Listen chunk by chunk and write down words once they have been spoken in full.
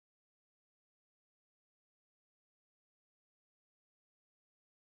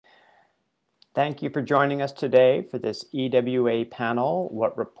Thank you for joining us today for this EWA panel,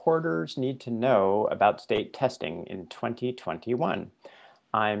 What Reporters Need to Know About State Testing in 2021.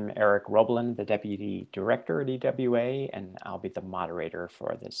 I'm Erik Robelen, the Deputy Director at EWA, and I'll be the moderator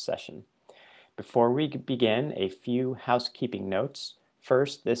for this session. Before we begin, a few housekeeping notes.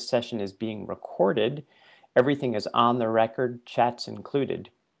 First, this session is being recorded. Everything is on the record, chats included.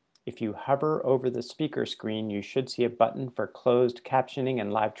 If you hover over the speaker screen, you should see a button for closed captioning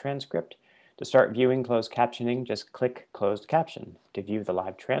and live transcript. To start viewing closed captioning, just click closed caption. To view the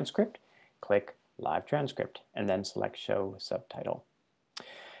live transcript, click live transcript, and then select show subtitle.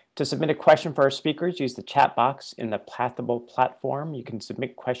 To submit a question for our speakers, use the chat box in the Pathable platform. You can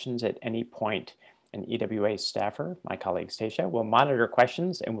submit questions at any point. An EWA staffer, my colleague Stacia, will monitor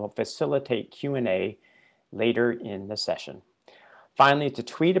questions and will facilitate Q&A later in the session. Finally, to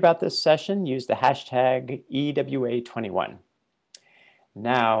tweet about this session, use the hashtag EWA21.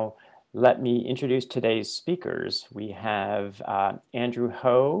 Now, let me introduce today's speakers. We have Andrew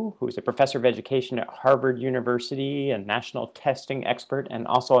Ho, who is a professor of education at Harvard University, a national testing expert, and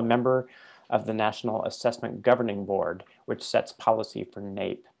also a member of the National Assessment Governing Board, which sets policy for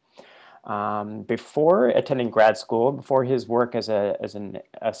NAEP. Before attending grad school, before his work as an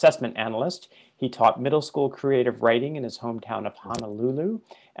assessment analyst, he taught middle school creative writing in his hometown of Honolulu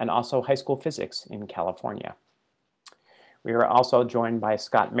and also high school physics in California. We are also joined by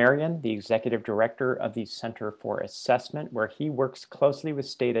Scott Marion, the Executive Director of the Center for Assessment, where he works closely with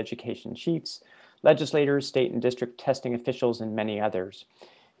state education chiefs, legislators, state and district testing officials, and many others.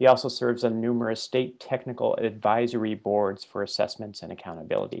 He also serves on numerous state technical advisory boards for assessments and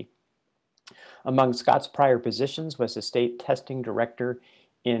accountability. Among Scott's prior positions was the state testing director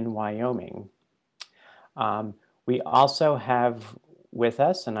in Wyoming. We also have with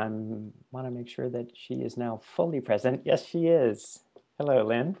us, and I want to make sure that she is now fully present. Yes, she is. Hello,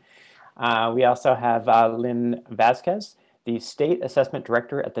 Lynn. We also have Lynn Vasquez, the State Assessment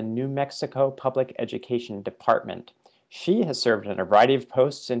Director at the New Mexico Public Education Department. She has served in a variety of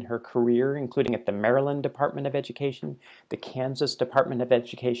posts in her career, including at the Maryland Department of Education, the Kansas Department of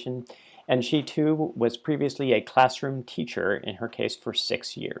Education, and she too was previously a classroom teacher, in her case, for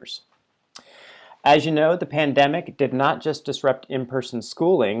 6 years. As you know, the pandemic did not just disrupt in-person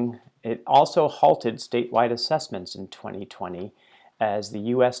schooling, it also halted statewide assessments in 2020 as the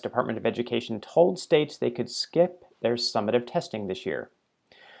U.S. Department of Education told states they could skip their summative testing this year.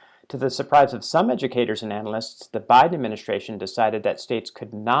 To the surprise of some educators and analysts, the Biden administration decided that states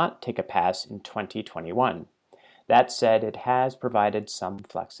could not take a pass in 2021. That said, it has provided some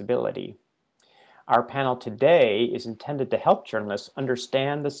flexibility. Our panel today is intended to help journalists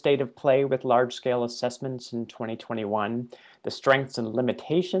understand the state of play with large-scale assessments in 2021, the strengths and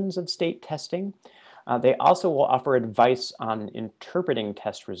limitations of state testing. They also will offer advice on interpreting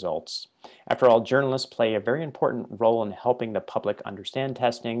test results. After all, journalists play a very important role in helping the public understand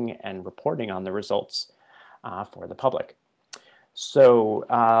testing and reporting on the results for the public. So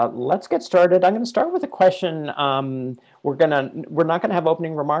let's get started. I'm going to start with a question. We're not going to have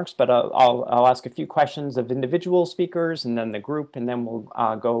opening remarks, but I'll ask a few questions of individual speakers and then the group, and then we'll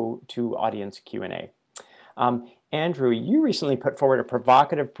go to audience Q&A. Andrew, you recently put forward a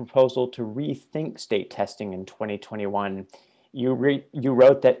provocative proposal to rethink state testing in 2021. You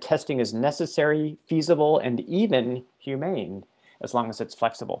wrote that testing is necessary, feasible, and even humane, as long as it's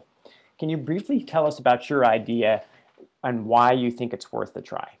flexible. Can you briefly tell us about your idea and why you think it's worth a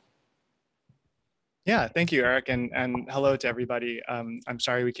try? Yeah, thank you, Erik, and hello to everybody. I'm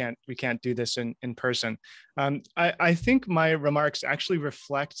sorry we can't do this in person. I think my remarks actually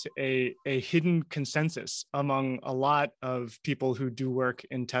reflect a hidden consensus among a lot of people who do work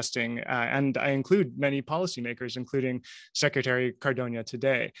in testing, and I include many policymakers, including Secretary Cardona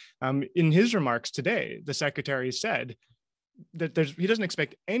today. In his remarks today, the Secretary said that he doesn't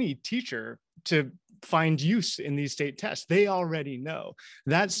expect any teacher to find use in these state tests. They already know.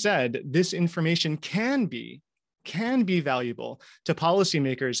 That said, this information can be valuable to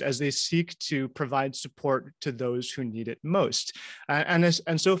policymakers as they seek to provide support to those who need it most. And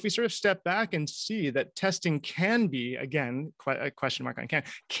so if we sort of step back and see that testing can be, again, a question mark on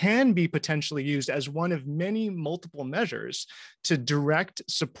can be potentially used as one of many multiple measures to direct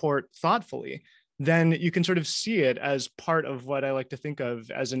support thoughtfully, then you can sort of see it as part of what I like to think of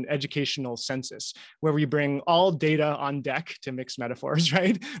as an educational census, where we bring all data on deck, to mix metaphors,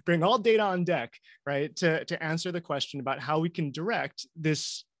 right? Bring all data on deck, right? To answer the question about how we can direct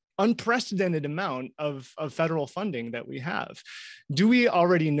this unprecedented amount of federal funding that we have. Do we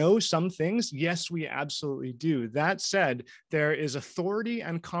already know some things? Yes, we absolutely do. That said, there is authority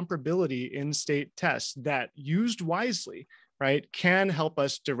and comparability in state tests that, used wisely, right, can help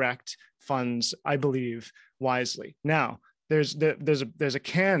us direct funds, I believe, wisely. Now, there's a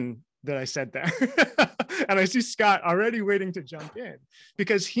can that I said there. And I see Scott already waiting to jump in,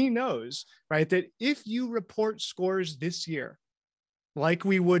 because he knows, right, that if you report scores this year, like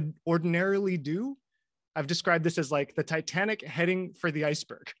we would ordinarily do, I've described this as like the Titanic heading for the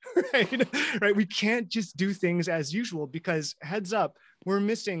iceberg, right? Right? We can't just do things as usual, because heads up, we're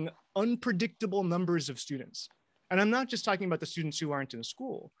missing unpredictable numbers of students. And I'm not just talking about the students who aren't in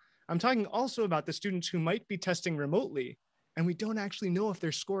school. I'm talking also about the students who might be testing remotely, and we don't actually know if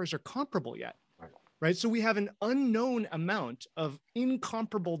their scores are comparable yet, right? So we have an unknown amount of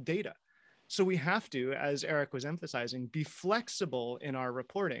incomparable data. So we have to, as Erik was emphasizing, be flexible in our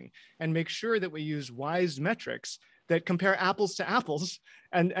reporting and make sure that we use wise metrics that compare apples to apples,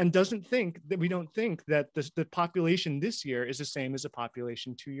 and we don't think that the population this year is the same as the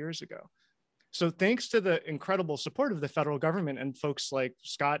population 2 years ago. So thanks to the incredible support of the federal government and folks like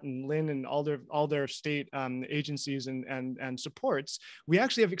Scott and Lynn and all their state agencies and supports, we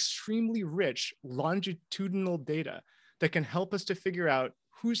actually have extremely rich longitudinal data that can help us to figure out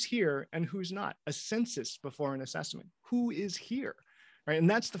who's here and who's not. A census before an assessment. Who is here, right? And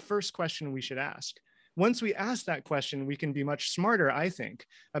that's the first question we should ask. Once we ask that question, we can be much smarter, I think,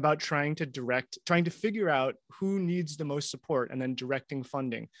 about trying to figure out who needs the most support and then directing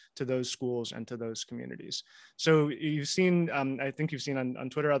funding to those schools and to those communities. So you've seen, I think you've seen on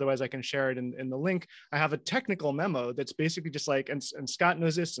Twitter, otherwise I can share it in the link. I have a technical memo that's basically just like, and Scott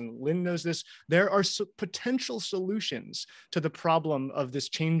knows this and Lynn knows this, there are potential solutions to the problem of this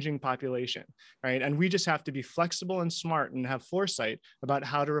changing population, right? And we just have to be flexible and smart and have foresight about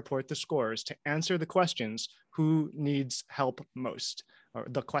how to report the scores to answer the questions, who needs help most, or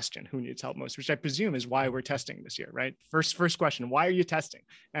the question, who needs help most, which I presume is why we're testing this year, right? First question, why are you testing?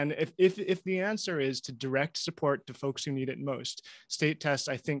 And if the answer is to direct support to folks who need it most, state tests,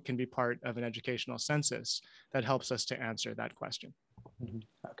 I think, can be part of an educational census that helps us to answer that question.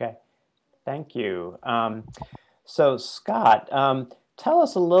 Okay, thank you. So Scott, tell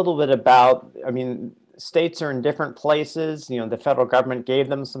us a little bit about, I mean, states are in different places, you know, the federal government gave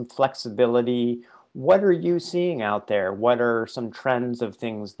them some flexibility. What are you seeing out there? What are some trends of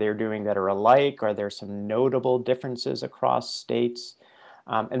things they're doing that are alike? Are there some notable differences across states?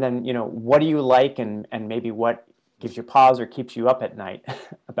 And then, you know, what do you like, and maybe what gives you pause or keeps you up at night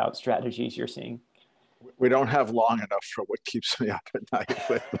about strategies you're seeing? We don't have long enough for what keeps me up at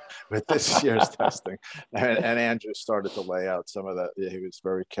night with this year's testing. And Andrew started to lay out some of that. He was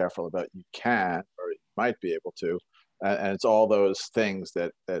very careful about you can, or you might be able to. And it's all those things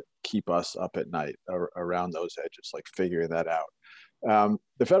that keep us up at night around those edges, like figuring that out.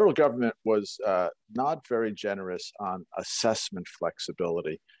 The federal government was not very generous on assessment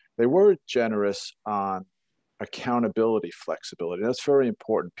flexibility. They were generous on accountability flexibility. That's very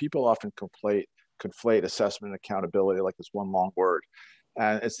important. People often conflate assessment and accountability like this one long word.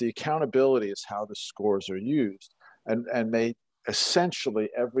 And it's the accountability is how the scores are used. And they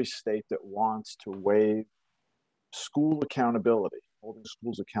essentially, every state that wants to waive school accountability, holding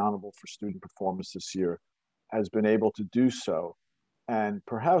schools accountable for student performance this year, has been able to do so. And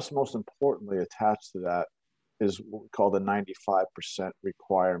perhaps most importantly, attached to that is what we call the 95%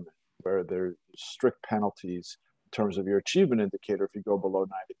 requirement, where there's strict penalties in terms of your achievement indicator if you go below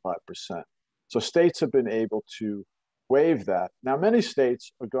 95%. So states have been able to waive that. Now, many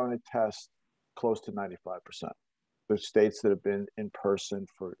states are going to test close to 95%. There's states that have been in person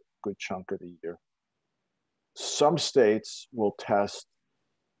for a good chunk of the year. Some states will test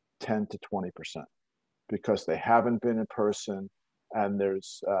 10 to 20% because they haven't been in person, and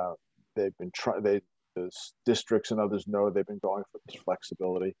there's districts and others know they've been going for this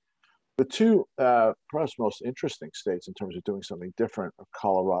flexibility. The two perhaps most interesting states in terms of doing something different are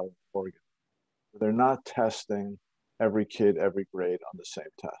Colorado and Oregon. They're not testing every kid, every grade on the same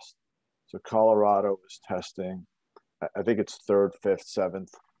test. So Colorado is testing, I think it's 3rd, 5th, 7th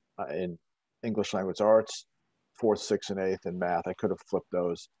in English language arts, 4th, 6th, and 8th in math. I could have flipped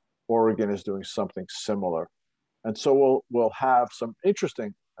those. Oregon is doing something similar. And so we'll have some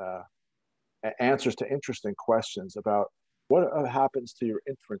interesting answers to interesting questions about what happens to your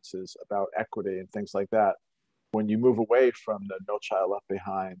inferences about equity and things like that when you move away from the No Child Left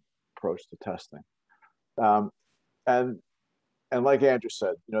Behind approach to testing. And like Andrew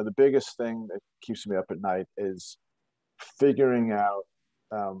said, you know, the biggest thing that keeps me up at night is figuring out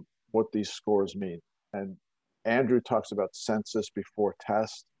what these scores mean. And Andrew talks about census before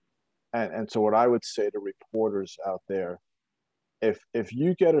test. And so what I would say to reporters out there, if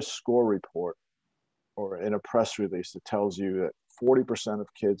you get a score report or in a press release that tells you that 40% of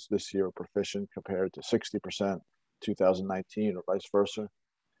kids this year are proficient compared to 60% 2019 or vice versa,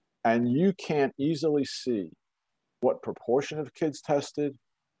 and you can't easily see what proportion of kids tested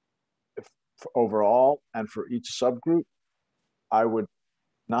overall and for each subgroup, I would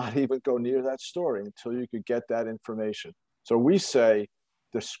not even go near that story until you could get that information. So we say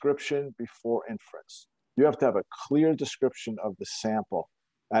description before inference. You have to have a clear description of the sample.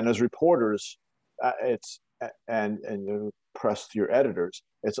 And as reporters, and you press to your editors,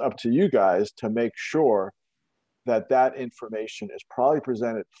 it's up to you guys to make sure that that information is probably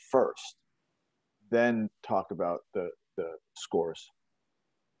presented first, then talk about the scores.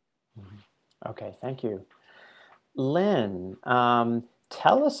 Okay, thank you. Lynn,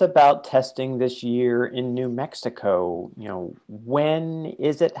 tell us about testing this year in New Mexico. You know, when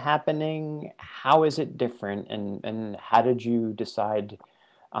is it happening? How is it different? And how did you decide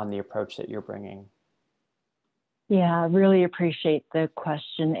on the approach that you're bringing? Yeah, I really appreciate the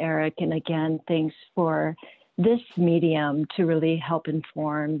question, Erik. And again, thanks for this medium to really help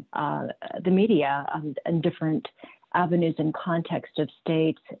inform the media and different avenues and context of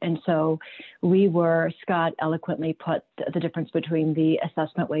states. And so Scott eloquently put the difference between the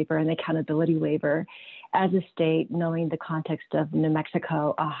assessment waiver and the accountability waiver. As a state, knowing the context of New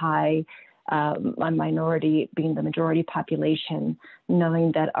Mexico, a high minority being the majority population,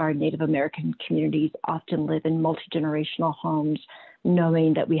 knowing that our Native American communities often live in multi-generational homes,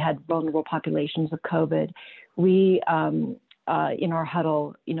 knowing that we had vulnerable populations of COVID, we in our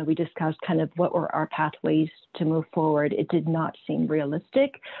huddle, we discussed kind of what were our pathways to move forward. It did not seem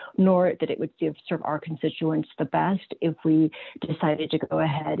realistic, nor that it would serve our constituents the best if we decided to go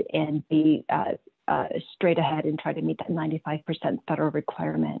ahead and be straight ahead and try to meet that 95% federal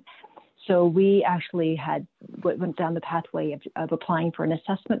requirement. So we actually went down the pathway of applying for an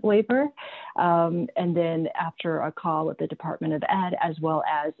assessment waiver. And then after a call with the Department of Ed, as well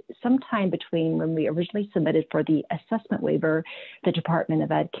as sometime between when we originally submitted for the assessment waiver, the Department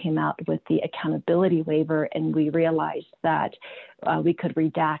of Ed came out with the accountability waiver, and we realized that we could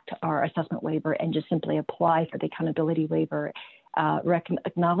redact our assessment waiver and just simply apply for the accountability waiver,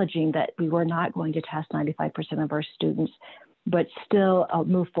 acknowledging that we were not going to test 95% of our students, but still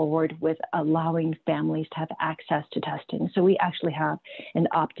move forward with allowing families to have access to testing. So we actually have an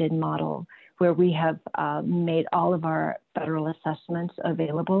opt-in model where we have made all of our federal assessments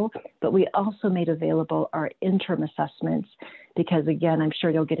available, but we also made available our interim assessments because, again, I'm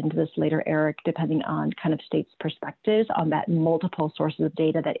sure you'll get into this later, Erik, depending on kind of states' perspectives on that multiple sources of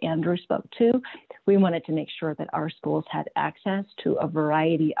data that Andrew spoke to. We wanted to make sure that our schools had access to a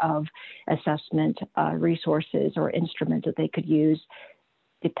variety of assessment resources or instruments that they could use,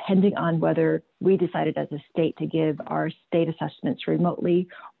 depending on whether we decided as a state to give our state assessments remotely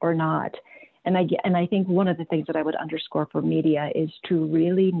or not. And I think one of the things that I would underscore for media is to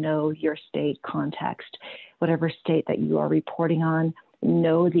really know your state context. Whatever state that you are reporting on,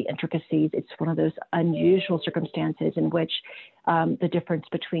 know the intricacies. It's one of those unusual circumstances in which the difference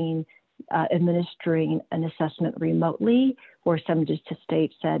between administering an assessment remotely, where some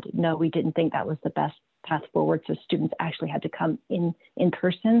states said, no, we didn't think that was the best path forward, so students actually had to come in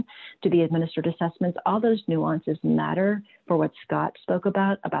person to be administered assessments. All those nuances matter for what Scott spoke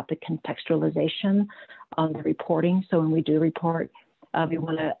about the contextualization on the reporting. So when we do report, we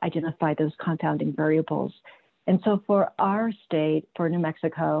want to identify those confounding variables. And so for our state, for New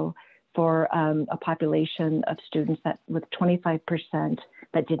Mexico, for a population of students that with 25%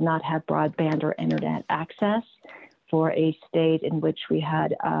 that did not have broadband or internet access, for a state in which we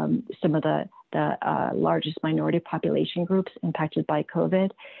had some of the largest minority population groups impacted by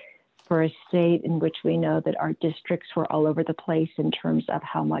COVID, for a state in which we know that our districts were all over the place in terms of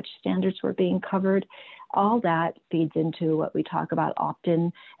how much standards were being covered, all that feeds into what we talk about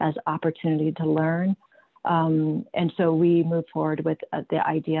often as opportunity to learn. And so we move forward with the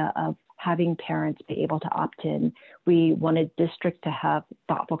idea of having parents be able to opt in. We wanted districts to have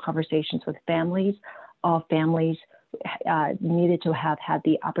thoughtful conversations with families. All families needed to have had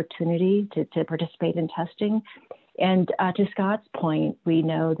the opportunity to participate in testing. And to Scott's point, we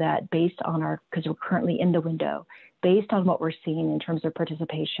know that based on because we're currently in the window, based on what we're seeing in terms of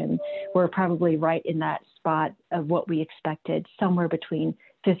participation, we're probably right in that spot of what we expected, somewhere between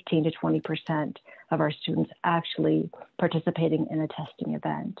 15 to 20% of our students actually participating in a testing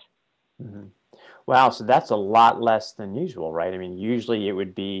event. Mm-hmm. Wow, so that's a lot less than usual, right? I mean, usually it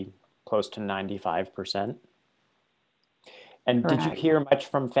would be close to 95%. And Correct. Did you hear much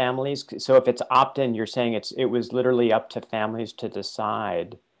from families? So if it's opt-in, you're saying it was literally up to families to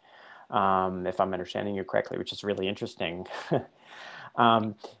decide, if I'm understanding you correctly, which is really interesting.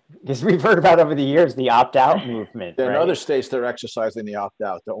 Because we've heard about over the years the opt-out movement. In right? other states, they're exercising the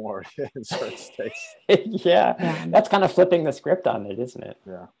opt-out. Don't worry. In certain states. yeah, that's kind of flipping the script on it, isn't it?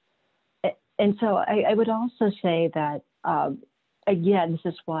 Yeah. And so I would also say that, again,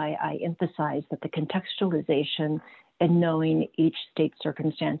 this is why I emphasize that the contextualization and knowing each state's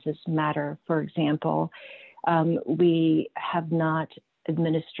circumstances matter. For example, we have not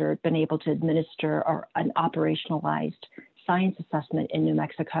been able to administer an operationalized science assessment in New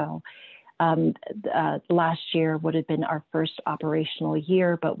Mexico. Last year would have been our first operational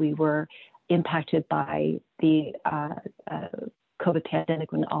year, but we were impacted by the COVID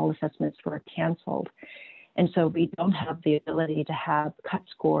pandemic when all assessments were canceled. And so we don't have the ability to have cut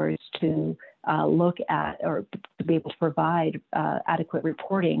scores to look at or to be able to provide adequate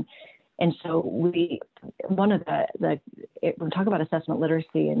reporting. And so when we talk about assessment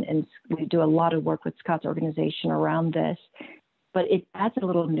literacy, and we do a lot of work with Scott's organization around this, but it adds a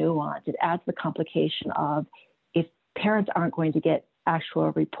little nuance. It adds the complication of, if parents aren't going to get actual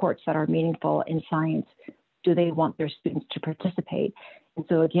reports that are meaningful in science, do they want their students to participate? And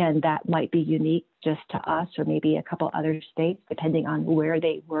so again, that might be unique just to us or maybe a couple other states, depending on where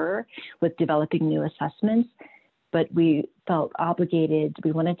they were with developing new assessments. But we felt obligated,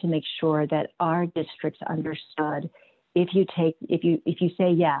 we wanted to make sure that our districts understood, if you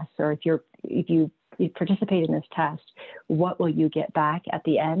say yes, or if you participate in this test, what will you get back at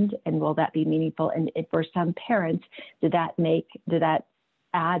the end, and will that be meaningful? And for some parents, did that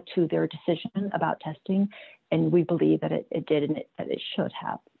add to their decision about testing? And we believe that it did, and that it should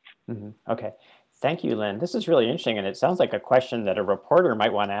have. Mm-hmm. Okay. Thank you, Lynn. This is really interesting. And it sounds like a question that a reporter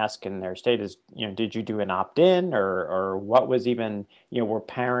might want to ask in their state is, did you do an opt-in, or what was even, were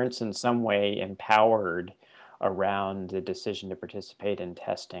parents in some way empowered around the decision to participate in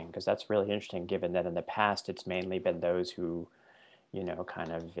testing? Because that's really interesting, given that in the past, it's mainly been those who,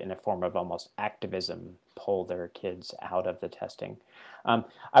 kind of in a form of almost activism, pull their kids out of the testing.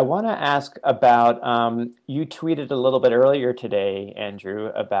 I want to ask about, you tweeted a little bit earlier today, Andrew,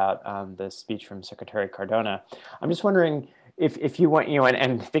 about the speech from Secretary Cardona. I'm just wondering if you want,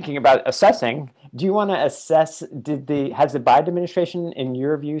 and thinking about assessing, do you want to assess, has the Biden administration, in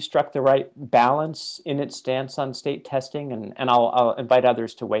your view, struck the right balance in its stance on state testing? And I'll invite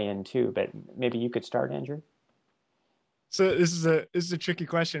others to weigh in too, but maybe you could start, Andrew. So this is a tricky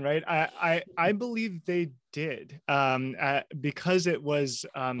question, right? I believe they did, because it was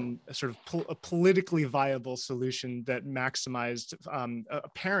a sort of a politically viable solution that maximized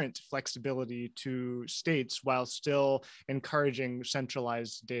apparent flexibility to states while still encouraging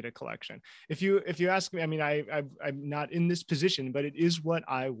centralized data collection. If you ask me, I mean, I'm not in this position, but it is what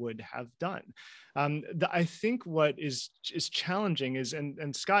I would have done. I think what is challenging is,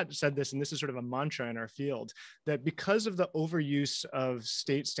 and Scott said this, and this is sort of a mantra in our field, that because of the overuse of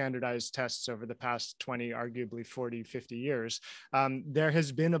state standardized tests over the past 20, arguably 40, 50 years, there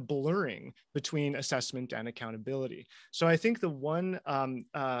has been a blurring between assessment and accountability. So I think the one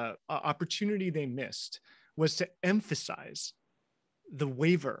opportunity they missed was to emphasize the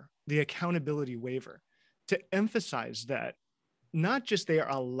waiver, the accountability waiver, to emphasize that not just they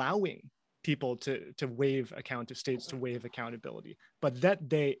are allowing people to waive states to waive accountability, but that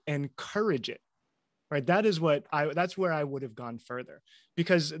they encourage it. Right. That's where I would have gone further,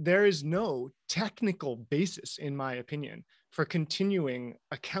 because there is no technical basis, in my opinion, for continuing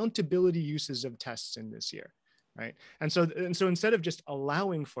accountability uses of tests in this year. Right. And so instead of just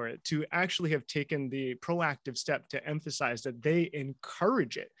allowing for it, to actually have taken the proactive step to emphasize that they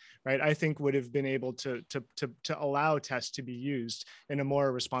encourage it, right, I think would have been able to allow tests to be used in a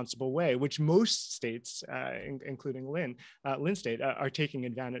more responsible way, which most states, including Lynn state, are taking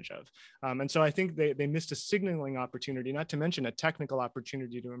advantage of. And so I think they missed a signaling opportunity, not to mention a technical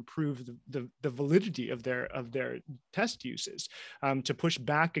opportunity to improve the validity of their test uses, to push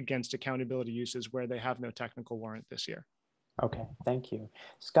back against accountability uses where they have no technical warrant this year. Okay, thank you.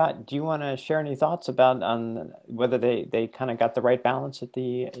 Scott, do you want to share any thoughts about whether they kind of got the right balance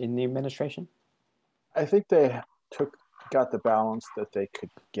in the administration? I think they got the balance that they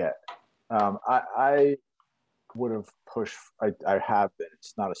could get. I would have pushed, I have been,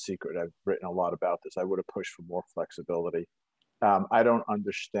 it's not a secret, I've written a lot about this, I would have pushed for more flexibility. I don't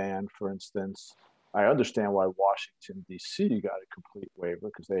understand, for instance, I understand why Washington, D.C. got a complete waiver,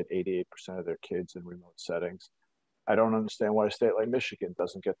 because they had 88% of their kids in remote settings. I don't understand why a state like Michigan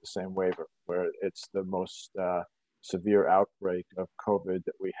doesn't get the same waiver, where it's the most severe outbreak of COVID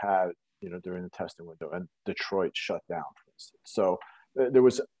that we had, during the testing window, and Detroit shut down, for instance. So there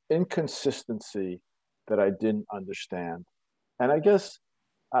was inconsistency that I didn't understand. And I guess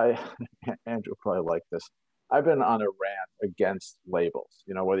Andrew probably like this. I've been on a rant against labels,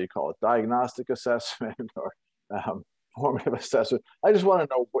 whether you call it diagnostic assessment or formative assessment. I just want to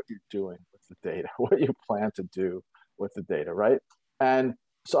know what you're doing with the data, what you plan to do with the data, right? And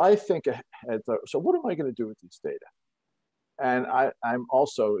So I think ahead, so what am I going to do with these data? And I'm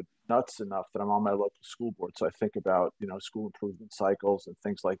also nuts enough that I'm on my local school board. So I think about, school improvement cycles and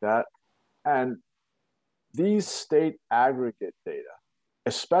things like that. And these state aggregate data,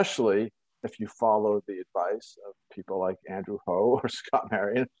 especially if you follow the advice of people like Andrew Ho or Scott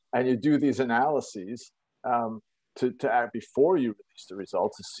Marion, and you do these analyses to act before you release the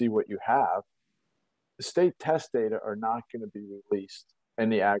results to see what you have, the state test data are not going to be released in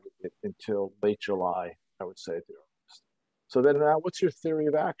the aggregate until late July, I would say, at the earliest. So then now what's your theory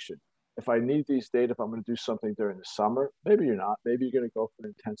of action? If I need these data, if I'm going to do something during the summer, maybe you're not. Maybe you're going to go for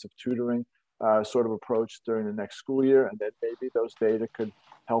an intensive tutoring sort of approach during the next school year, and then maybe those data could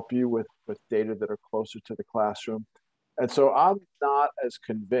help you with data that are closer to the classroom. And so I'm not as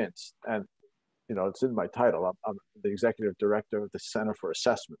convinced, and it's in my title, I'm the executive director of the Center for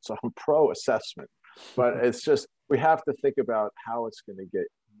Assessment, so I'm pro-assessment, but it's just, we have to think about how it's going to get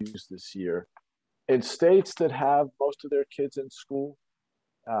used this year. In states that have most of their kids in school,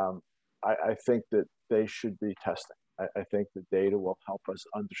 I think that they should be testing. I think the data will help us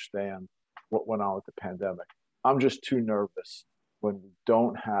understand what went on with the pandemic. I'm just too nervous when we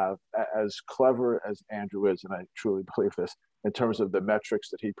don't have, as clever as Andrew is, and I truly believe this, in terms of the metrics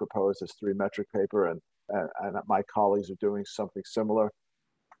that he proposed, his 3-metric paper, and my colleagues are doing something similar.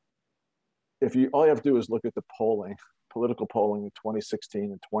 All you have to do is look at the polling, political polling in 2016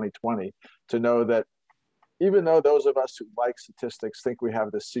 and 2020, to know that even though those of us who like statistics think we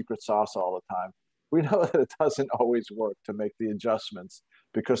have this secret sauce all the time, we know that it doesn't always work to make the adjustments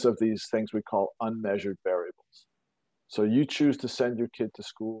because of these things we call unmeasured variables. So you choose to send your kid to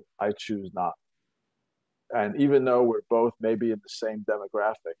school, I choose not. And even though we're both maybe in the same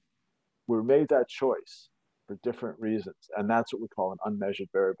demographic, we made that choice for different reasons. And that's what we call an unmeasured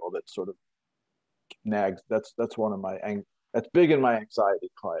variable that sort of nags. That's one of my, that's big in my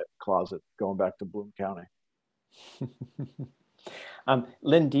anxiety closet, going back to Bloom County.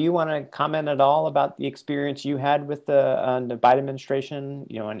 Lynn, do you want to comment at all about the experience you had with the Biden administration,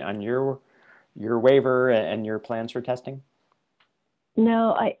 on your waiver and your plans for testing?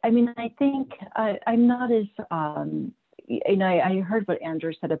 No, I mean, I think I'm not as, I heard what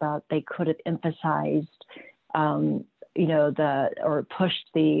Andrew said about they could have emphasized, or pushed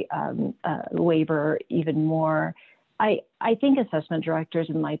the waiver even more. I think assessment directors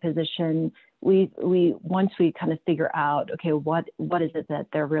in my position, once we kind of figure out, okay, what is it that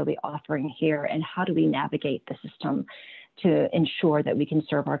they're really offering here, and how do we navigate the system to ensure that we can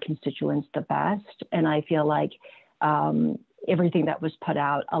serve our constituents the best? And I feel like everything that was put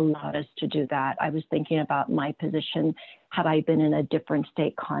out allowed us to do that. I was thinking about my position, had I been in a different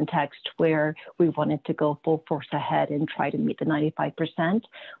state context where we wanted to go full force ahead and try to meet the 95%,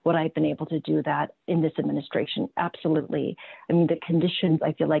 would I have been able to do that in this administration? Absolutely. I mean, the conditions,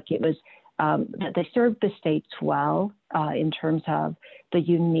 I feel like it was, they served the states well in terms of the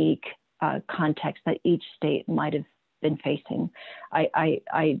unique context that each state might have been facing. I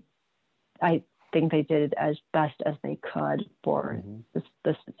think they did as best as they could for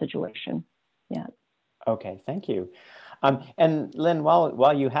this situation. Yeah. Okay, thank you. And Lynn,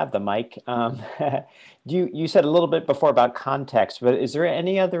 while you have the mic, you said a little bit before about context, but is there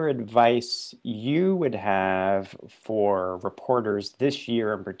any other advice you would have for reporters this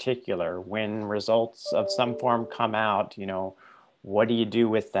year in particular, when results of some form come out? What do you do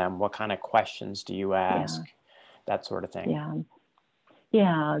with them? What kind of questions do you ask? That sort of thing.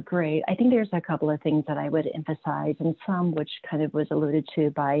 Yeah, great. I think there's a couple of things that I would emphasize, and some which kind of was alluded to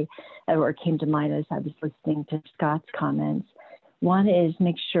by, or came to mind as I was listening to Scott's comments. One is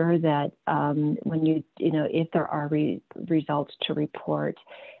make sure that when if there are results to report,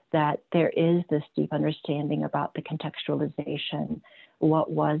 that there is this deep understanding about the contextualization.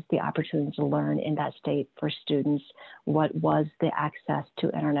 What was the opportunity to learn in that state for students? What was the access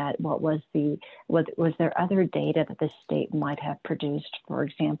to internet? Was there other data that the state might have produced, for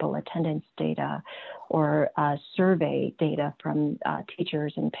example, attendance data or survey data from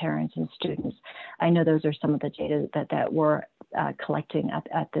teachers and parents and students? I know those are some of the data that we're collecting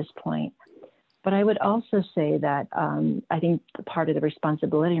at this point. But I would also say that I think part of the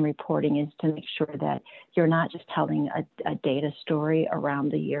responsibility in reporting is to make sure that you're not just telling a data story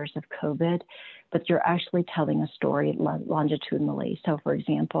around the years of COVID, but you're actually telling a story longitudinally. So, for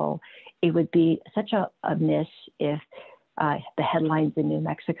example, it would be such a miss if the headlines in New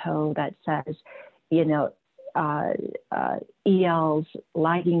Mexico that says, ELs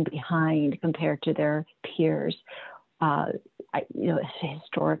lagging behind compared to their peers,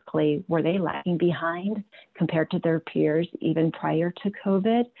 Historically, were they lagging behind compared to their peers even prior to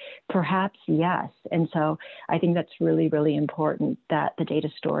COVID? Perhaps yes. And so I think that's really, really important that the data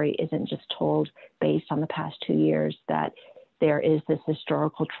story isn't just told based on the past 2 years, that there is this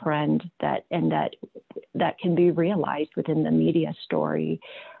historical trend that can be realized within the media story.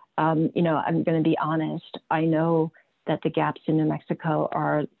 I'm going to be honest. I know that the gaps in New Mexico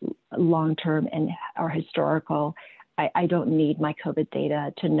are long-term and are historical. I don't need my COVID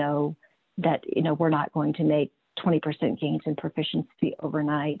data to know that, we're not going to make 20% gains in proficiency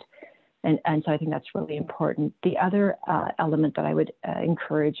overnight. And so I think that's really important. The other element that I would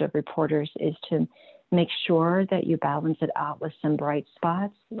encourage of reporters is to make sure that you balance it out with some bright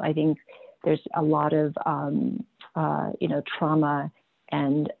spots. I think there's a lot of, trauma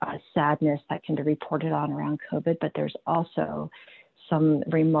and sadness that can be reported on around COVID, but there's also some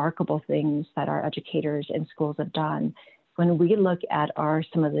remarkable things that our educators and schools have done. When we look at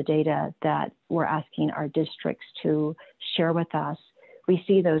some of the data that we're asking our districts to share with us, we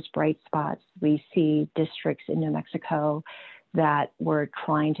see those bright spots. We see districts in New Mexico that were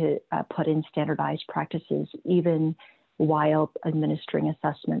trying to put in standardized practices even while administering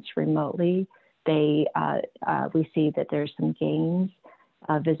assessments remotely. We see that there's some gains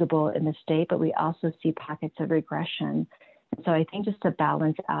visible in the state, but we also see pockets of regression. So I think just to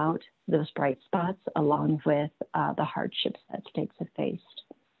balance out those bright spots along with the hardships that states have faced,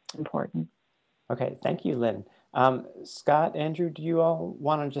 important. Okay, thank you, Lynn. Scott, Andrew, do you all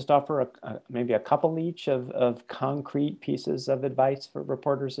want to just offer maybe a couple each of concrete pieces of advice for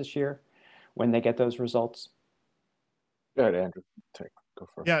reporters this year when they get those results? Go ahead, Andrew. Go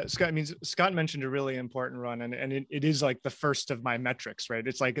first. Yeah, Scott mentioned a really important one, and it is like the first of my metrics, right?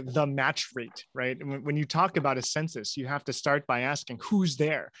 It's like the match rate, right? And when you talk about a census, you have to start by asking who's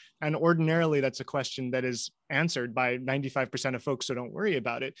there. And ordinarily, that's a question that is answered by 95% of folks, so don't worry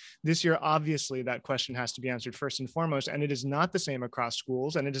about it. This year, obviously, that question has to be answered first and foremost, and it is not the same across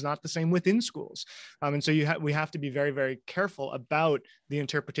schools, and it is not the same within schools. And so we have to be very, very careful about the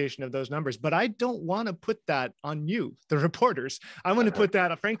interpretation of those numbers. But I don't want to put that on you, the reporters. I want to put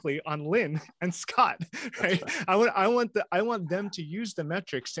that, frankly, on Lynn and Scott, right? I want them to use the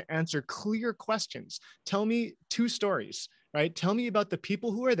metrics to answer clear questions. Tell me 2 stories, right? Tell me about the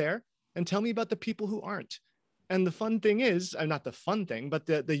people who are there and tell me about the people who aren't. And the fun thing is, not the fun thing, but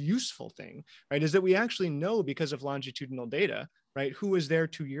the useful thing, right, is that we actually know, because of longitudinal data, right, who was there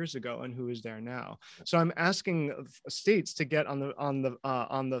 2 years ago and who is there now. So I'm asking states to get on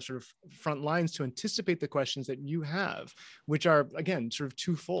the sort of front lines to anticipate the questions that you have, which are, again, sort of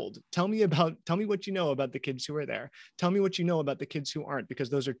twofold. Tell me what you know about the kids who are there. Tell me what you know about the kids who aren't, because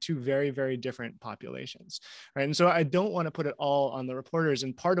those are 2 very, very different populations, right? And so I don't want to put it all on the reporters.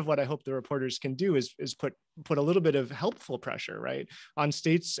 And part of what I hope the reporters can do is put a little bit of helpful pressure, right, on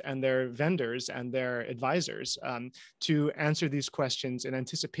states and their vendors and their advisors to answer these questions in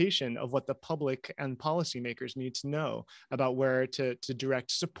anticipation of what the public and policymakers need to know about where to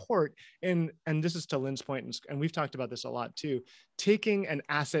direct support. And this is to Lynn's point, and we've talked about this a lot too, taking an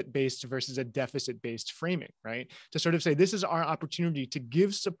asset-based versus a deficit-based framing, right? To sort of say, this is our opportunity to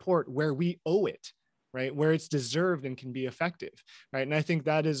give support where we owe it, right, where it's deserved and can be effective, right? And I think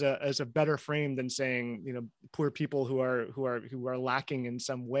that is a better frame than saying, poor people who are lacking in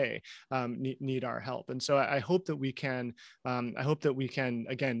some way need our help. And so I hope that we can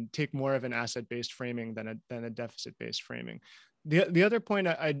again take more of an asset-based framing than a deficit-based framing. The other point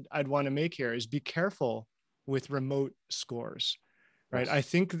I'd want to make here is be careful with remote scores. Right.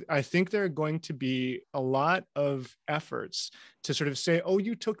 Yes. I think there are going to be a lot of efforts to sort of say, oh,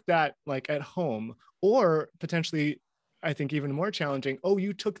 you took that like at home, or potentially, I think even more challenging, oh,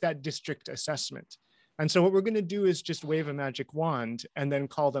 you took that district assessment. And so what we're going to do is just wave a magic wand and then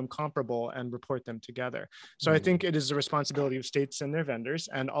call them comparable and report them together. So I think it is the responsibility of states and their vendors,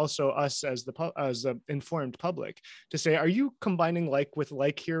 and also us as the informed public, to say, are you combining like with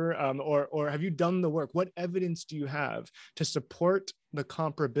like here, or have you done the work? What evidence do you have to support the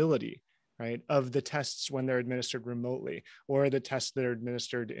comparability, right, of the tests when they're administered remotely, or the tests that are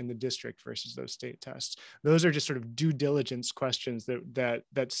administered in the district versus those state tests? Those are just sort of due diligence questions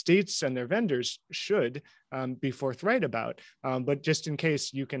that states and their vendors should be forthright about. But just in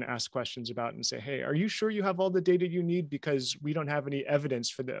case, you can ask questions about and say, hey, are you sure you have all the data you need? Because we don't have any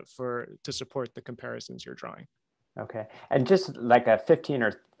evidence to support the comparisons you're drawing. Okay, and just like a 15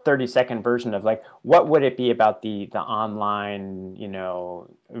 or 30-second version of like, what would it be about the online,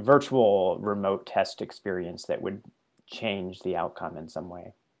 virtual remote test experience that would change the outcome in some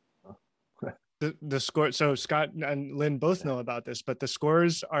way? the score, so Scott and Lynn both know about this, but the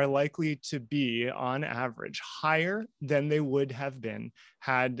scores are likely to be on average higher than they would have been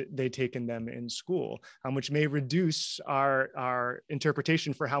had they taken them in school, which may reduce our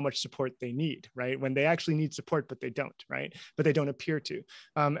interpretation for how much support they need, right? When they actually need support, but they don't, right? But they don't appear to.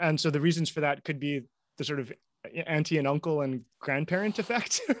 And so the reasons for that could be the sort of auntie and uncle and grandparent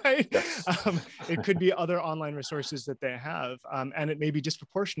effect, right? Yes. It could be other online resources that they have, and it may be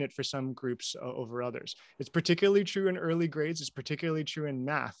disproportionate for some groups over others. It's particularly true in early grades. It's particularly true in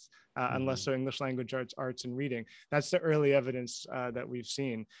math, unless so English language arts and reading. That's the early evidence that we've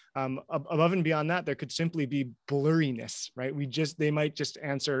seen. Above and beyond that, there could simply be blurriness, right? They might just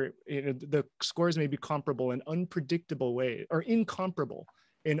answer, the scores may be comparable in unpredictable ways, or incomparable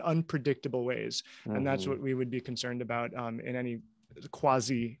in unpredictable ways. And that's what we would be concerned about in any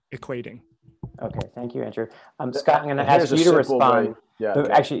quasi-equating. Okay, thank you, Andrew. Scott, I'm going to ask you to respond. Yeah,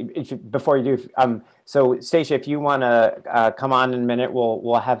 okay. Actually, before you do, so Stacia, if you want to come on in a minute,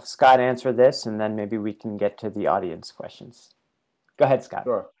 we'll have Scott answer this, and then maybe we can get to the audience questions. Go ahead, Scott.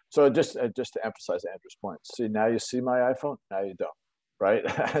 Sure. So just to emphasize Andrew's point, see, now you see my iPhone, now you don't, right?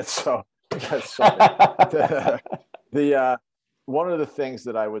 So one of the things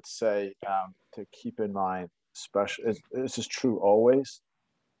that I would say to keep in mind, especially, this is true always,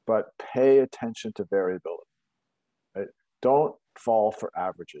 but pay attention to variability. Right? Don't fall for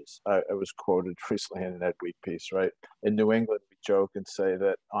averages. I was quoted recently in an Ed Week piece, right? In New England, we joke and say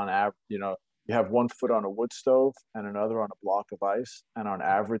that on average, you have one foot on a wood stove and another on a block of ice, and on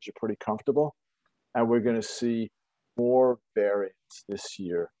average, you're pretty comfortable. And we're going to see more variance this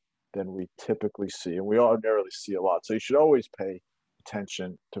year than we typically see. And we ordinarily see a lot. So you should always pay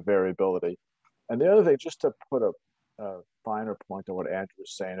attention to variability. And the other thing, just to put a finer point on what Andrew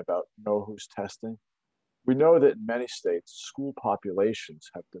was saying about know who's testing, we know that in many states, school populations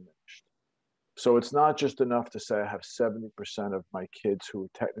have diminished. So it's not just enough to say I have 70% of my kids who are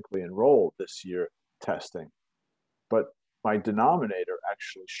technically enrolled this year testing, but my denominator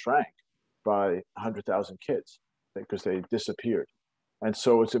actually shrank by 100,000 kids because they disappeared. And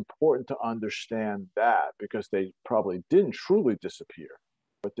so it's important to understand that, because they probably didn't truly disappear,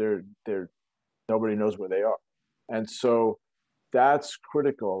 but they're nobody knows where they are. And so that's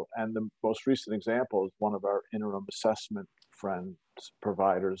critical. And the most recent example is one of our interim assessment friends,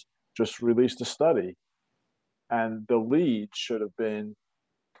 providers, just released a study, and the lead should have been,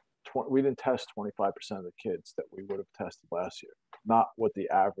 we didn't test 25% of the kids that we would have tested last year, not what the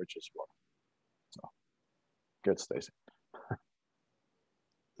averages were. So good, Stacy.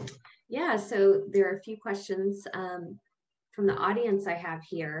 Yeah, so there are a few questions from the audience I have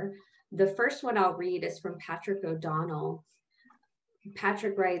here. The first one I'll read is from Patrick O'Donnell.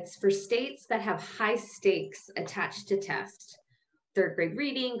 Patrick writes, for states that have high stakes attached to test, third grade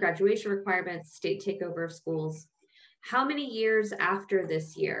reading, graduation requirements, state takeover of schools, how many years after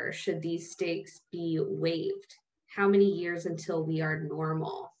this year should these stakes be waived? How many years until we are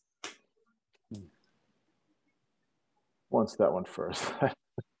normal? Wants that one first.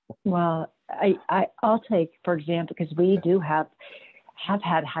 Well, I'll take, for example, because we do have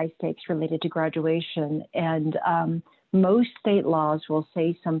had high stakes related to graduation, and most state laws will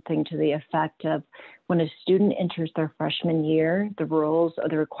say something to the effect of when a student enters their freshman year, the rules or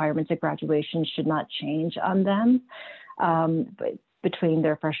the requirements of graduation should not change on them between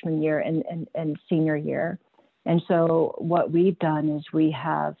their freshman year and senior year. And so what we've done is we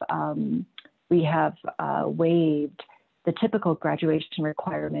have waived the typical graduation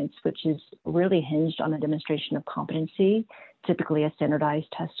requirements, which is really hinged on a demonstration of competency, typically a standardized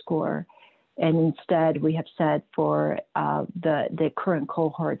test score. And instead, we have said for the current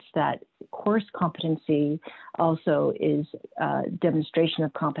cohorts that course competency also is demonstration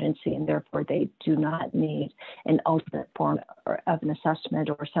of competency, and therefore they do not need an alternate form of an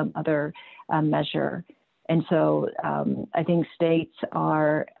assessment or some other measure. And so I think states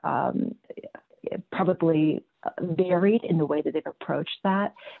are probably varied in the way that they've approached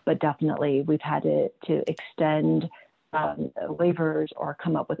that, but definitely we've had to extend waivers or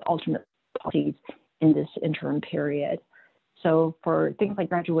come up with alternate policies in this interim period. So for things like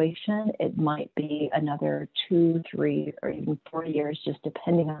graduation, it might be another 2, 3, or even 4 years, just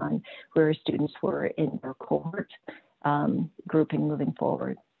depending on where students were in their cohort grouping moving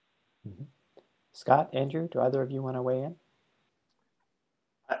forward. Mm-hmm. Scott, Andrew, do either of you want to weigh in?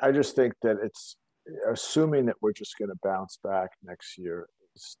 I just think that it's assuming that we're just going to bounce back next year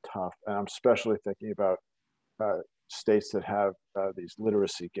is tough. And I'm especially thinking about states that have these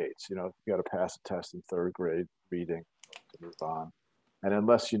literacy gates. You got to pass a test in third grade reading to move on. And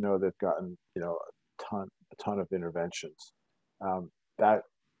unless they've gotten a ton of interventions, that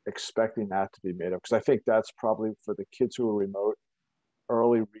expecting that to be made up, because I think that's probably for the kids who are remote,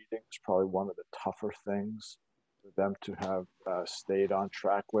 early reading is probably one of the tougher things for them to have stayed on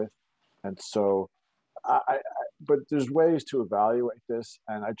track with. And so, but there's ways to evaluate this,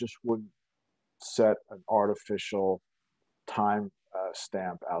 and I just wouldn't set an artificial time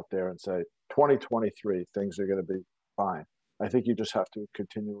stamp out there and say 2023 things are going to be fine. I think you just have to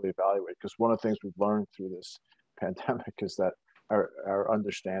continually evaluate, because one of the things we've learned through this pandemic is that our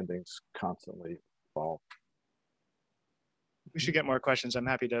understandings constantly evolve. We should get more questions. I'm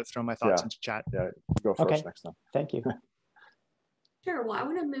happy to throw my thoughts into chat. Yeah, go first next time. Thank you. Sure. Well, I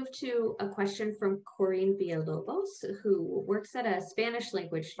want to move to a question from Corinne Villalobos, who works at a Spanish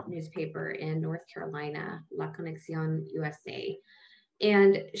language newspaper in North Carolina, La Conexión USA.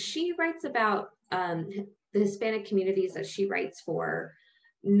 And she writes about the Hispanic communities that she writes for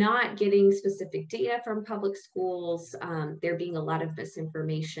not getting specific data from public schools, there being a lot of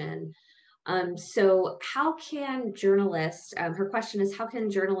misinformation. So how can journalists, her question is, how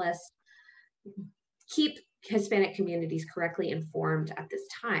can journalists keep Hispanic communities correctly informed at this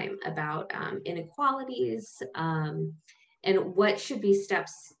time about inequalities, and what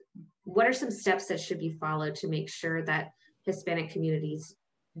are some steps that should be followed to make sure that Hispanic communities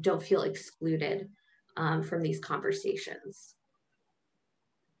don't feel excluded from these conversations?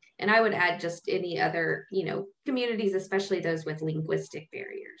 And I would add just any other, communities, especially those with linguistic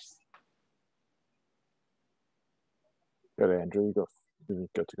barriers. Good, Andrew. You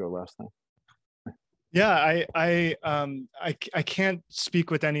get to go last time. Yeah, I can't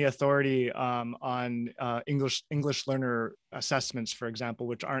speak with any authority on English learner assessments, for example,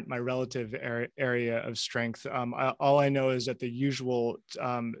 which aren't my relative area of strength. All I know is that the usual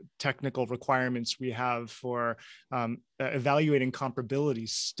technical requirements we have for evaluating comparability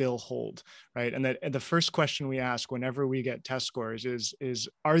still hold, right? And that the first question we ask whenever we get test scores is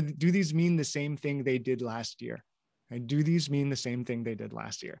do these mean the same thing they did last year? Right? Do these mean the same thing they did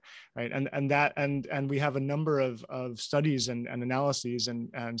last year, right? And we have a number of studies and analyses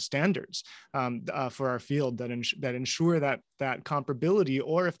and standards for our field that ensure that comparability,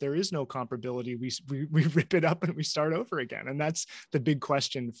 or if there is no comparability, we rip it up and we start over again. And that's the big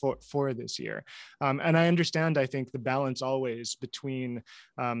question for this year. And I understand, I think, the balance always between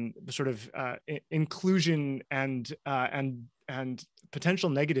sort of inclusion and potential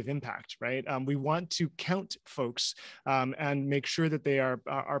negative impact, right? We want to count folks and make sure that they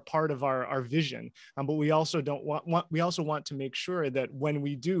are part of our vision, but we also want to make sure that when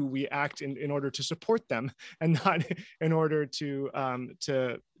we do, we act in order to support them and not in order to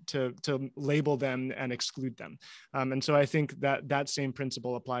label them and exclude them. And so I think that same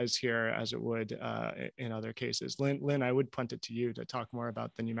principle applies here as it would in other cases. Lynn, I would punt it to you to talk more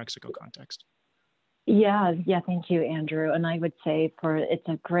about the New Mexico context. Yeah, thank you, Andrew. And I would say it's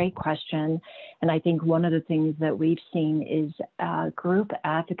a great question. And I think one of the things that we've seen is group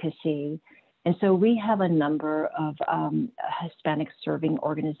advocacy. And so we have a number of Hispanic serving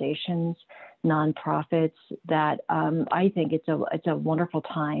organizations, nonprofits, that I think it's a wonderful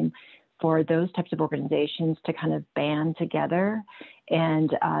time for those types of organizations to kind of band together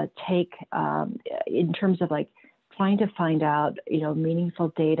and take, in terms of like trying to find out,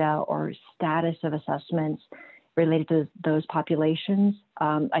 meaningful data or status of assessments related to those populations.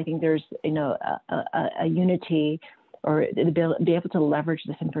 I think there's, a unity, or be able to leverage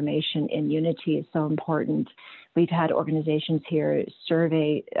this information in unity is so important. We've had organizations here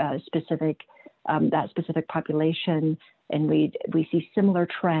survey that specific population, and we see similar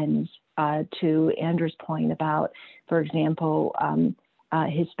trends to Andrew's point about, for example,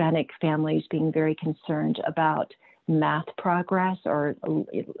 Hispanic families being very concerned about math progress, or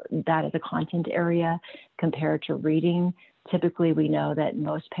that as a content area compared to reading. Typically, we know that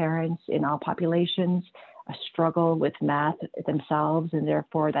most parents in all populations struggle with math themselves, and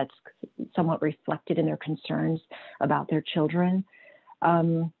therefore that's somewhat reflected in their concerns about their children.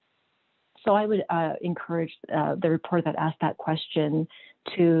 So I would encourage the reporter that asked that question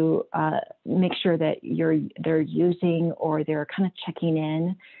to make sure that they're using, or they're kind of checking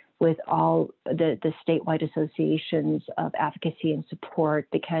in with all the statewide associations of advocacy and support,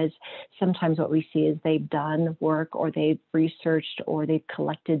 because sometimes what we see is they've done work, or they've researched, or they've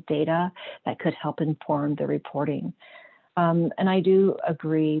collected data that could help inform the reporting. And I do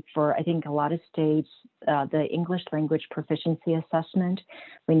agree, for I think a lot of states, the English language proficiency assessment,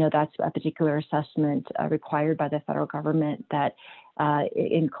 we know that's a particular assessment required by the federal government that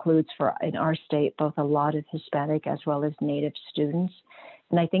includes, in our state, both a lot of Hispanic as well as Native students.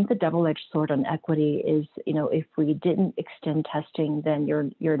 And I think the double-edged sword on equity is, if we didn't extend testing, then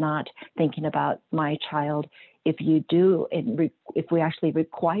you're not thinking about my child if you do, if we actually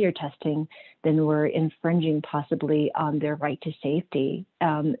require testing, then we're infringing possibly on their right to safety.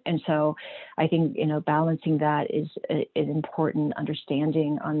 And so I think, balancing that is an important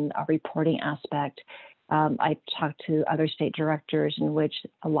understanding on a reporting aspect. I've talked to other state directors in which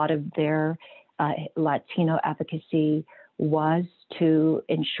a lot of their Latino advocacy was to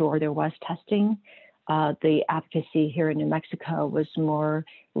ensure there was testing. The advocacy here in New Mexico was more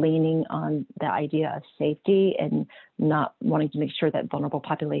leaning on the idea of safety and not wanting to make sure that vulnerable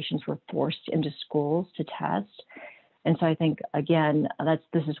populations were forced into schools to test. And so I think, again,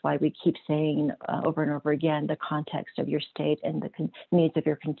 this is why we keep saying over and over again, the context of your state and the needs of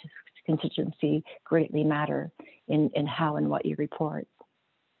your constituency greatly matter in how and what you report.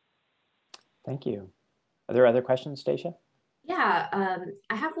 Thank you. Are there other questions, Stacia? Yeah,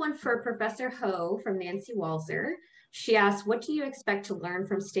 I have one for Professor Ho from Nancy Walzer. She asked, what do you expect to learn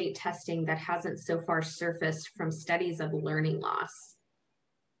from state testing that hasn't so far surfaced from studies of learning loss?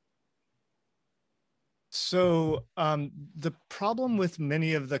 So the problem with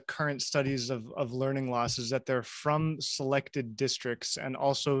many of the current studies of learning loss is that they're from selected districts, and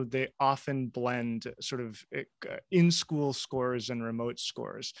also they often blend sort of in-school scores and remote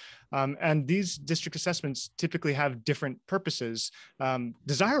scores. And these district assessments typically have different purposes,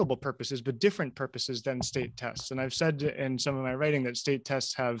 desirable purposes, but different purposes than state tests. And I've said in some of my writing that state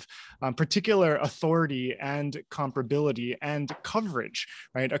tests have particular authority and comparability and coverage,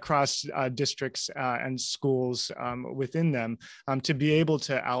 right, across districts and schools within them to be able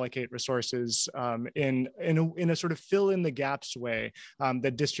to allocate resources in a sort of fill in the gaps way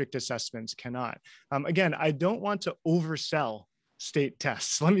that district assessments cannot. Again, I don't want to oversell state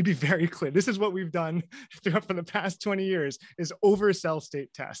tests. Let me be very clear. This is what we've done for the past 20 years is oversell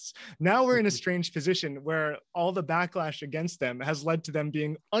state tests. Now we're in a strange position where all the backlash against them has led to them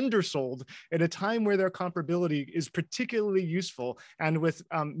being undersold at a time where their comparability is particularly useful and with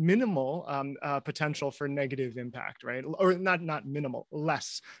minimal potential for negative impact, right? Or not minimal,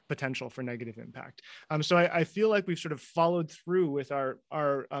 less potential for negative impact. So I feel like we've sort of followed through with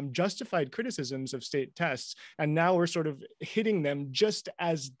our justified criticisms of state tests, and now we're sort of hitting them just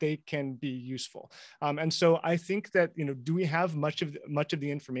as they can be useful. And so I think that, do we have much of the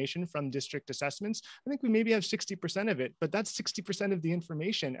information from district assessments? I think we maybe have 60% of it, but that's 60% of the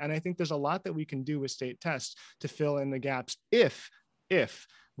information. And I think there's a lot that we can do with state tests to fill in the gaps if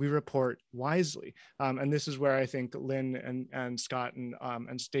we report wisely. And this is where I think Lynn and Scott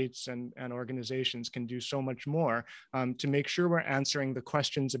and states and organizations can do so much more to make sure we're answering the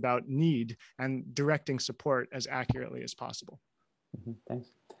questions about need and directing support as accurately as possible. Thanks.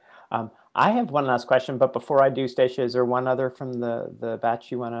 I have one last question, but before I do, Stacia, is there one other from the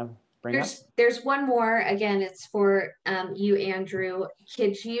batch you want to bring up? There's one more. Again, it's for you, Andrew.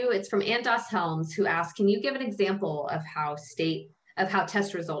 It's from Andos Helms, who asked, can you give an example of how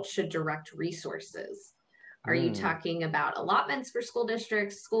test results should direct resources? Are you talking about allotments for school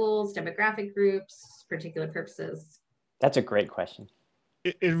districts, schools, demographic groups, particular purposes? That's a great question.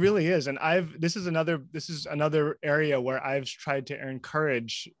 It really is. And this is another area where I've tried to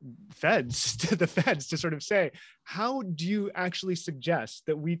encourage the feds to sort of say, how do you actually suggest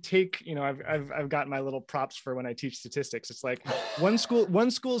that we take, I've got my little props for when I teach statistics. It's like one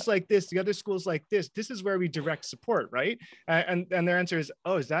school's like this, the other school's like this. This is where we direct support, right? And their answer is,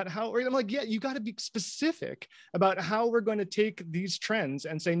 oh, is that how? Or I'm like, yeah, you got to be specific about how we're going to take these trends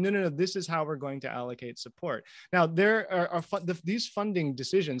and say, no, this is how we're going to allocate support. Now, there are these funding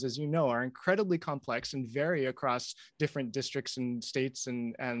decisions, as you know, are incredibly complex and vary across different districts and states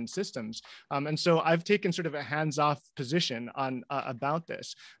and systems. And so I've taken sort of a hands-off position on about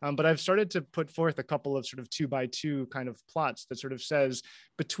this, but I've started to put forth a couple of sort of 2x2 kind of plots that sort of says,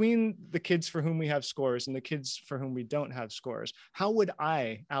 between the kids for whom we have scores and the kids for whom we don't have scores, how would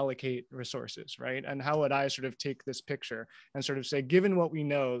I allocate resources, right? And how would I sort of take this picture and sort of say, given what we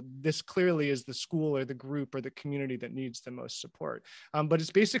know, this clearly is the school or the group or the community that needs the most support. But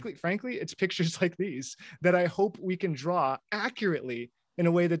it's basically, frankly, it's pictures like these that I hope we can draw accurately in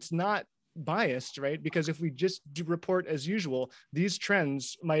a way that's not biased, right? Because if we just report as usual, these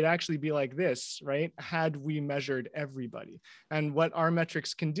trends might actually be like this, right? Had we measured everybody. And what our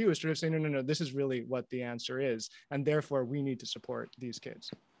metrics can do is sort of say, no, this is really what the answer is. And therefore we need to support these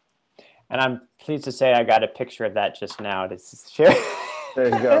kids. And I'm pleased to say I got a picture of that just now to share. There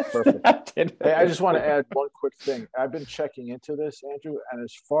you go. Perfect. Hey, I just want to add one quick thing. I've been checking into this, Andrew, and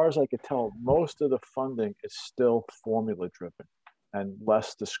as far as I could tell, most of the funding is still formula driven and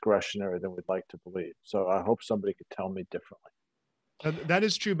less discretionary than we'd like to believe. So I hope somebody could tell me differently. That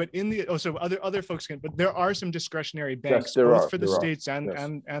is true, but so other folks can, but there are some discretionary banks, Yes, both for the there are. states and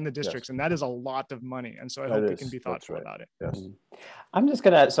Yes. and the districts, Yes. and that is a lot of money. And so I hope we can be thoughtful about it. Yes. I'm just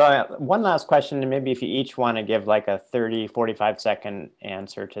one last question, and maybe if you each want to give like a 30, 45-second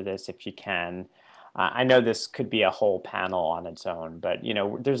answer to this, if you can. I know this could be a whole panel on its own, but, you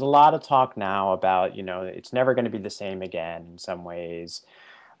know, there's a lot of talk now about, you know, it's never going to be the same again in some ways.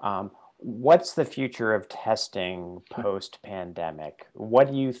 What's the future of testing post-pandemic?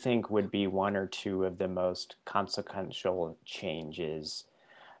 What do you think would be one or two of the most consequential changes?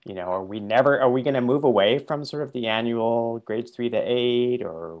 You know, are we going to move away from sort of the annual grades 3 to 8,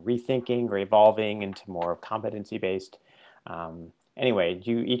 or rethinking or evolving into more competency-based? Anyway,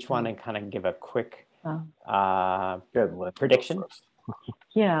 do you each want to kind of give a quick prediction?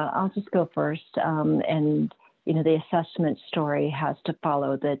 Yeah, I'll just go first. And you know, the assessment story has to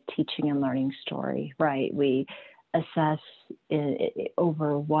follow the teaching and learning story, right? We assess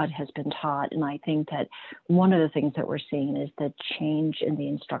over what has been taught. And I think that one of the things that we're seeing is the change in the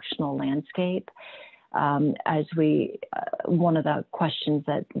instructional landscape. One of the questions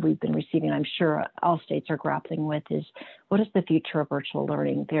that we've been receiving, I'm sure all states are grappling with, is what is the future of virtual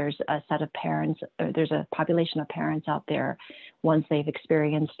learning? There's a set of parents, or there's a population of parents out there, once they've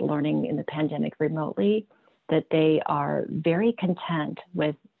experienced learning in the pandemic remotely, that they are very content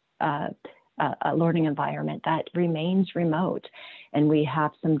with a learning environment that remains remote. And we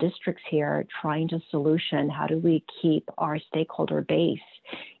have some districts here trying to solution, how do we keep our stakeholder base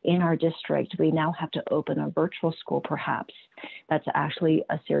in our district? We now have to open a virtual school, perhaps. That's actually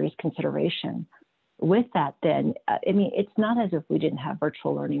a serious consideration. With that, then, I mean, it's not as if we didn't have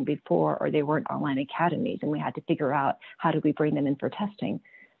virtual learning before, or they weren't online academies and we had to figure out how do we bring them in for testing.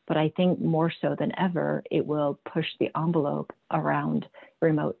 But I think more so than ever, it will push the envelope around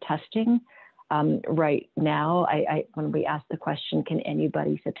remote testing. Right now, when we ask the question, can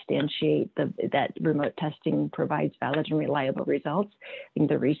anybody substantiate that remote testing provides valid and reliable results? I think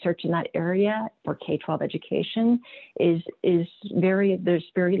the research in that area for K-12 education there's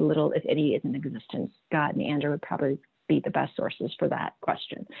very little, if any, is in existence. Scott and Andrew would probably be the best sources for that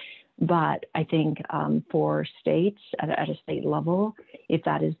question. But I think for states at a state level, if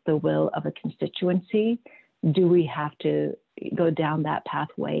that is the will of a constituency, do we have to go down that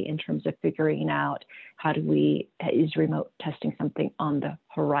pathway in terms of figuring out is remote testing something on the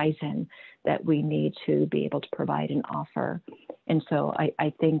horizon that we need to be able to provide and offer? And so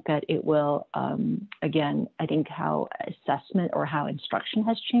I think that it will, again, I think how assessment or how instruction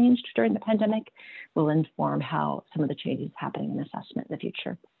has changed during the pandemic will inform how some of the changes happening in assessment in the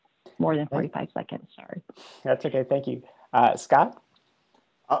future. More than 45 seconds, sorry. That's okay, thank you. Scott?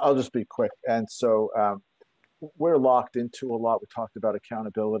 I'll just be quick. And so we're locked into a lot. We talked about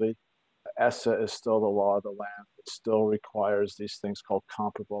accountability. ESSA is still the law of the land. It still requires these things called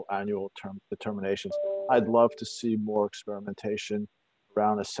comparable annual term determinations. I'd love to see more experimentation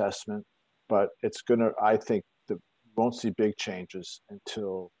around assessment, but I think we won't see big changes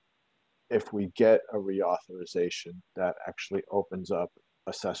until if we get a reauthorization that actually opens up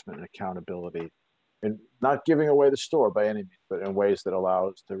assessment and accountability, and not giving away the store by any means, but in ways that allow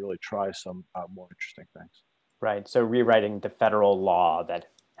us to really try some more interesting things. Right, so rewriting the federal law that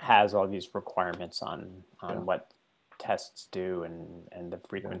has all these requirements on what tests do and the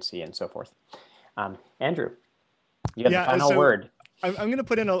frequency and so forth. Andrew, you have the final word. I'm going to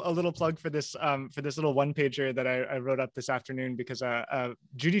put in a little plug for this little one-pager that I wrote up this afternoon, because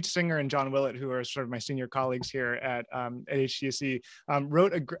Judy Singer and John Willett, who are sort of my senior colleagues here at HCSC,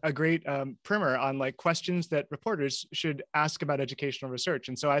 wrote a great primer on like questions that reporters should ask about educational research.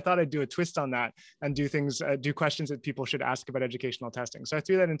 And so I thought I'd do a twist on that and do questions that people should ask about educational testing. So I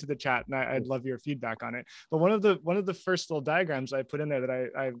threw that into the chat, and I'd love your feedback on it. But one of the first little diagrams I put in there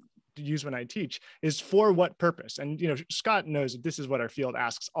that I use when I teach is for what purpose. And, you know, Scott knows that this is what our field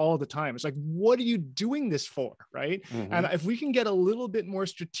asks all the time. It's like, what are you doing this for, right? Mm-hmm. And if we can get a little bit more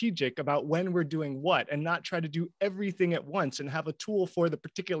strategic about when we're doing what, and not try to do everything at once, and have a tool for the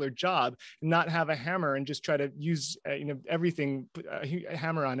particular job, and not have a hammer and just try to use, everything, a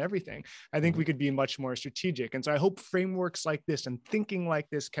hammer on everything, I think we could be much more strategic. And so I hope frameworks like this and thinking like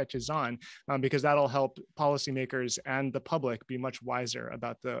this catches on, because that'll help policymakers and the public be much wiser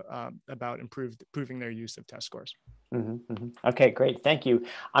about improving their use of test scores. Mm-hmm, mm-hmm. Okay, great. Thank you.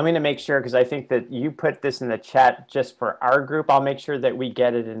 I'm going to make sure, because I think that you put this in the chat just for our group. I'll make sure that we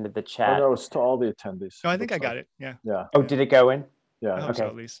get it into the chat. Oh, no, it's to all the attendees. No, I think I got it. Yeah. Yeah. Oh, did it go in? Yeah. I hope so,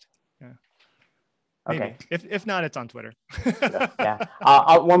 at least. Yeah. Maybe. Okay. If not, it's on Twitter. Yeah.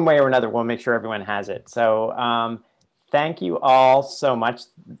 One way or another, we'll make sure everyone has it. So thank you all so much.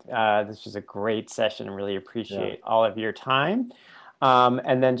 This was a great session. I really appreciate all of your time.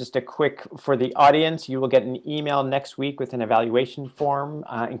 And then just a quick, for the audience, you will get an email next week with an evaluation form,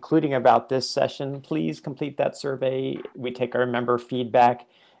 including about this session. Please complete that survey. We take our member feedback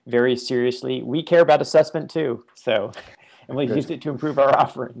very seriously. We care about assessment too, so, and we'll use it to improve our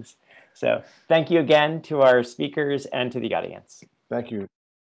offerings. So thank you again to our speakers and to the audience. Thank you.